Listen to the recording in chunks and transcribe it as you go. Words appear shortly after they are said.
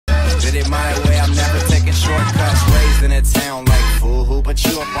did it my way, I'm never taking shortcuts. Raised in a town like fool, who put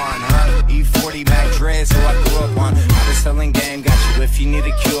you up on, huh? E40 Mac Dre's who I grew up on. I was selling game, got you if you need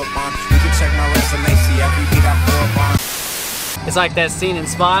a cue up on. You can check my resume, see every beat I pull up on. It's like that scene in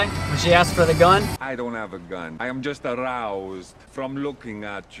Spy when she asked for the gun. I don't have a gun. I am just aroused from looking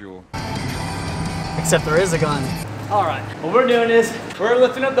at you. Except there is a gun. All right, what we're doing is we're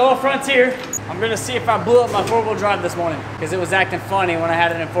lifting up the whole frontier. I'm gonna see if I blew up my four-wheel drive this morning because it was acting funny when I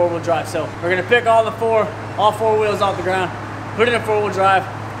had it in four-wheel drive. So we're gonna pick all four wheels off the ground, put it in four-wheel drive,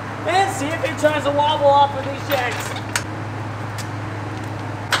 and see if it tries to wobble off of these jacks.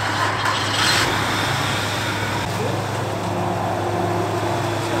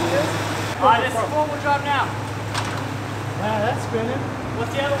 All right, this is four-wheel drive now. Wow, that's spinning.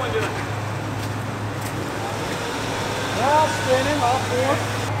 What's the other one doing? Well, spinning, all four.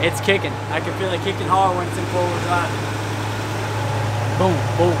 It's kicking. I can feel it kicking hard when it's in four-wheel drive. Boom,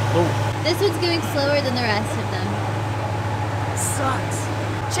 boom, boom. This one's going slower than the rest of them.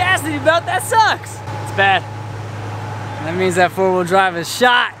 Sucks. Chastity belt, that sucks. It's bad. That means that four-wheel drive is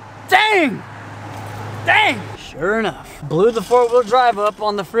shot. Dang! Dang! Sure enough. Blew the four-wheel drive up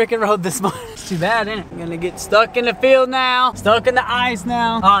on the freaking road this morning. It's too bad, isn't it? I'm gonna get stuck in the field now. Stuck in the ice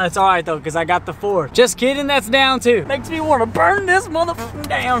now. Oh, that's all right though, because I got the four. Just kidding, that's down too. Makes me want to burn this motherfucker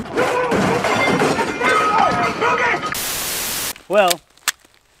down. Well,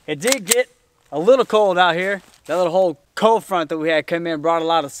 it did get a little cold out here. That little whole cold front that we had come in brought a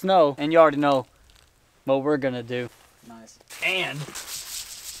lot of snow, and you already know what we're gonna do. Nice. And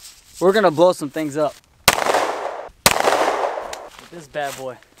we're gonna blow some things up. This bad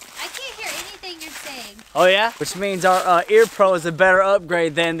boy. I can't hear anything you're saying. Oh yeah? Which means our Ear Pro is a better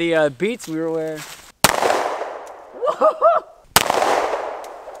upgrade than the Beats we were wearing.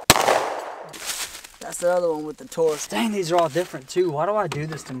 That's the other one with the Taurus. Dang, these are all different too. Why do I do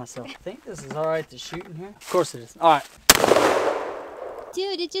this to myself? I think this is all right to shoot in here. Of course it is. All right.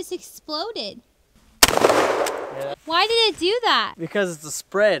 Dude, it just exploded. Yeah. Why did it do that? Because it's a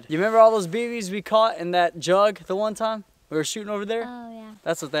spread. You remember all those BBs we caught in that jug the one time? We were shooting over there? Oh, yeah.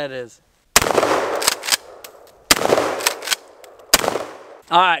 That's what that is.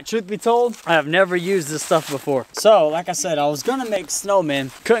 All right, truth be told, I have never used this stuff before. So, like I said, I was gonna make snowmen.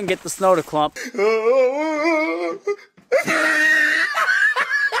 Couldn't get the snow to clump.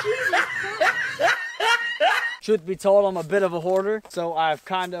 Truth be told, I'm a bit of a hoarder, so I've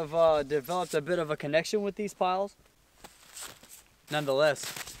kind of developed a bit of a connection with these piles. Nonetheless,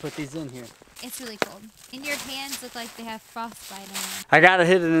 put these in here. It's really cold. And your hands look like they have frostbite on them. I gotta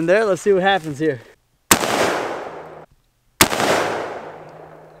hit it in there. Let's see what happens here.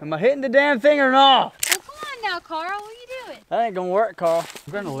 Am I hitting the damn thing or not? Oh, come on now, Carl. What are you doing? That ain't gonna work, Carl.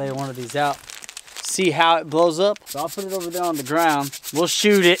 I'm gonna lay one of these out. See how it blows up. So I'll put it over there on the ground. We'll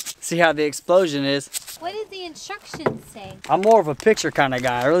shoot it. See how the explosion is. What does the instructions say? I'm more of a picture kind of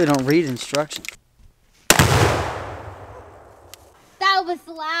guy. I really don't read instructions. That was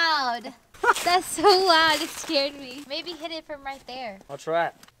loud. That's so loud. It scared me. Maybe hit it from right there. I'll try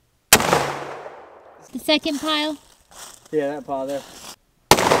it. The second pile? Yeah, that pile there.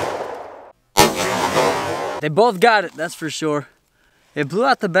 They both got it, that's for sure. It blew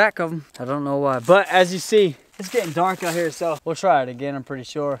out the back of them. I don't know why. But as you see, it's getting dark out here, so we'll try it again, I'm pretty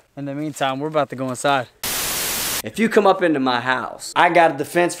sure. In the meantime, we're about to go inside. If you come up into my house, I got a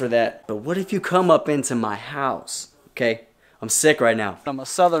defense for that. But what if you come up into my house, okay? I'm sick right now. I'm a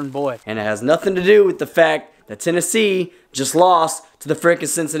southern boy. And it has nothing to do with the fact that Tennessee just lost to the frickin'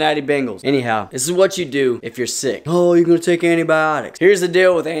 Cincinnati Bengals. Anyhow, this is what you do if you're sick. Oh, you're gonna take antibiotics. Here's the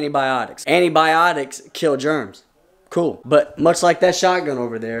deal with antibiotics. Antibiotics kill germs. Cool. But much like that shotgun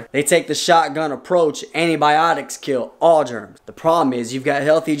over there, they take the shotgun approach. Antibiotics kill all germs. The problem is you've got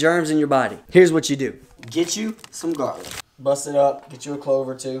healthy germs in your body. Here's what you do. Get you some garlic. Bust it up. Get you a clove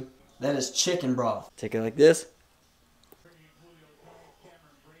or two. That is chicken broth. Take it like this.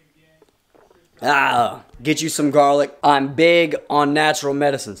 Get you some garlic. I'm big on natural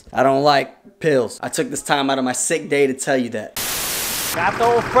medicines. I don't like pills. I took this time out of my sick day to tell you that. Got the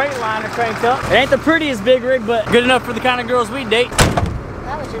old Freightliner cranked up. It ain't the prettiest big rig, but good enough for the kind of girls we date.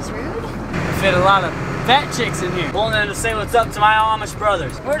 That was just rude. Fit a lot of fat chicks in here. Pulling in to say what's up to my Amish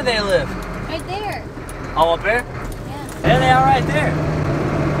brothers. Where do they live? Right there. Oh, up there? Yeah. There they are right there.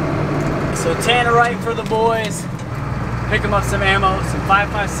 So tannerite for the boys. Pick them up some ammo, some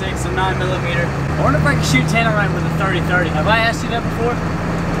 5.56, some 9mm. I wonder if I can shoot tannerite with a 30-30. Have I asked you that before?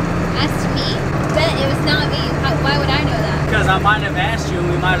 Asked me? But it was not me. Why would I know that? Because I might have asked you and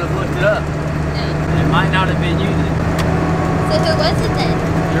we might have looked it up. No. And it might not have been you then. So who was it then?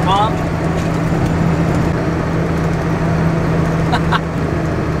 Your mom?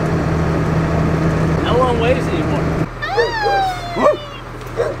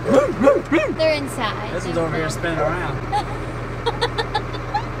 Kristen's over here spinning around.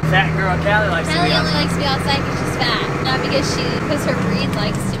 Fat girl Callie likes to be Callie only outside. likes to be outside because she's fat, not because her breed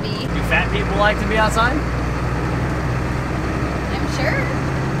likes to be. Do fat people like to be outside? I'm sure.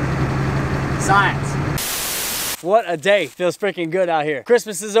 Science. What a day. Feels freaking good out here.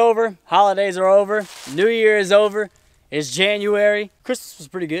 Christmas is over. Holidays are over. New Year is over. It's January. Christmas was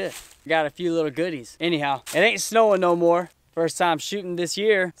pretty good. Got a few little goodies. Anyhow, it ain't snowing no more. First time shooting this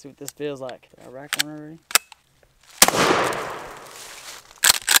year. Let's see what this feels like. Did I rack one already?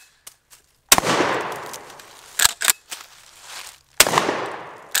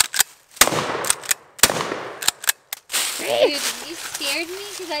 Dude, you scared me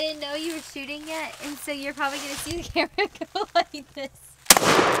because I didn't know you were shooting yet, and so you're probably going to see the camera go like this.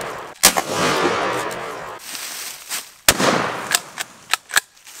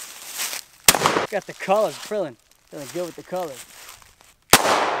 Got the colors, feeling good with the colors.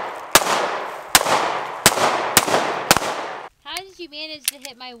 How did you manage to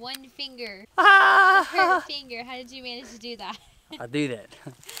hit my one finger? Ah! Her finger. How did you manage to do that? I'll do that.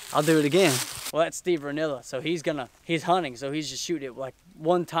 I'll do it again. Well, that's Steve Ranilla, so he's hunting, so he's just shoot it like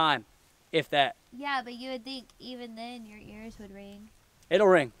one time, if that. Yeah, but you would think even then your ears would ring. It'll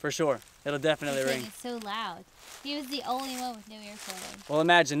ring, for sure. It'll definitely ring. It's so loud. He was the only one with no earphone. Well,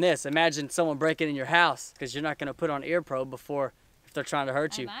 imagine this. Imagine someone breaking in your house, because you're not going to put on ear probe before, if they're trying to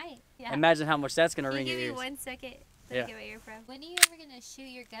hurt you. I might. Yeah. Imagine how much that's going to Can ring you your give me ears. 1 second? Let Yeah. me get my earphone. When are you ever gonna shoot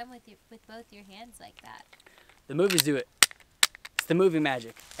your gun with both your hands like that? The movies do it. It's the movie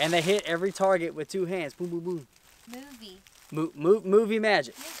magic. And they hit every target with 2 hands. Boom, boom, boom. Movie. Movie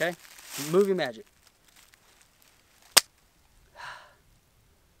magic, okay? Movie magic.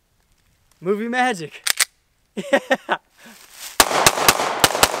 Movie magic. Yeah.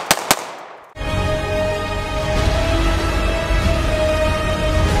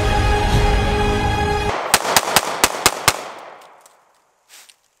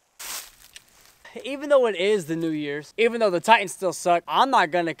 Even though it is the New Year's, even though the Titans still suck, I'm not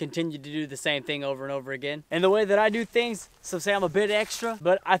going to continue to do the same thing over and over again. And the way that I do things, some say I'm a bit extra,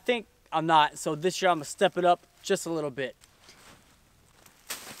 but I think I'm not. So this year I'm going to step it up just a little bit.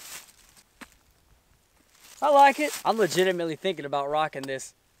 I like it. I'm legitimately thinking about rocking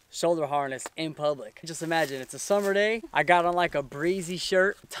this shoulder harness in public. Just imagine, it's a summer day. I got on like a breezy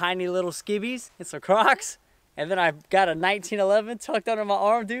shirt, tiny little skibbies, and some Crocs. And then I got a 1911 tucked under my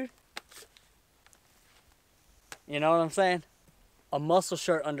arm, dude. You know what I'm saying? A muscle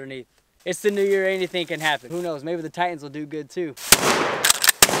shirt underneath. It's the New Year, anything can happen. Who knows, maybe the Titans will do good too.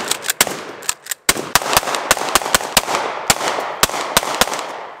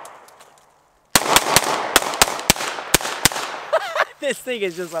 This thing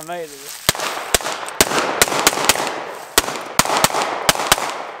is just amazing.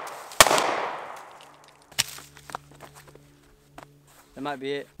 That might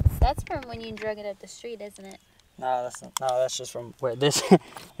be it. That's from when you drug it up the street, isn't it? No, that's not, no, that's just from where this. It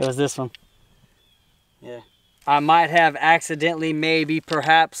was this one. Yeah. I might have accidentally, maybe,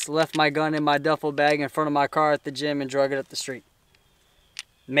 perhaps, left my gun in my duffel bag in front of my car at the gym and drug it up the street.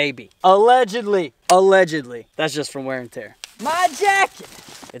 Maybe. Allegedly. Allegedly. That's just from wear and tear. My jacket!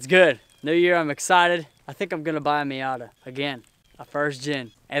 It's good. New Year, I'm excited. I think I'm gonna buy a Miata again. A first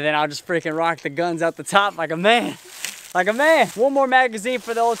gen. And then I'll just freaking rock the guns out the top like a man. Like a man. One more magazine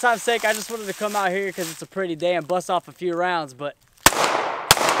for the old time's sake. I just wanted to come out here because it's a pretty day and bust off a few rounds, but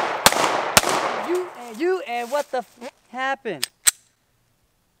you and what the f happened?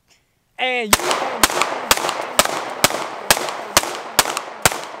 And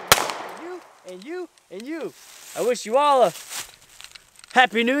you. I wish you all a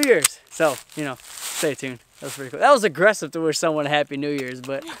Happy New Year's. So, you know, stay tuned. That was pretty cool. That was aggressive to wish someone a Happy New Year's,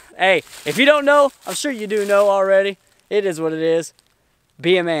 but hey, if you don't know, I'm sure you do know already. It is what it is.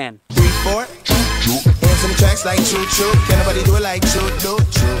 Be a man. 3, 4. Hands on the tracks like choo choo. Can nobody do it like choo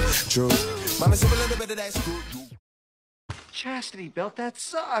choo. Mama, sip a little bit of that screw. Chastity belt, that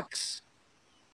sucks.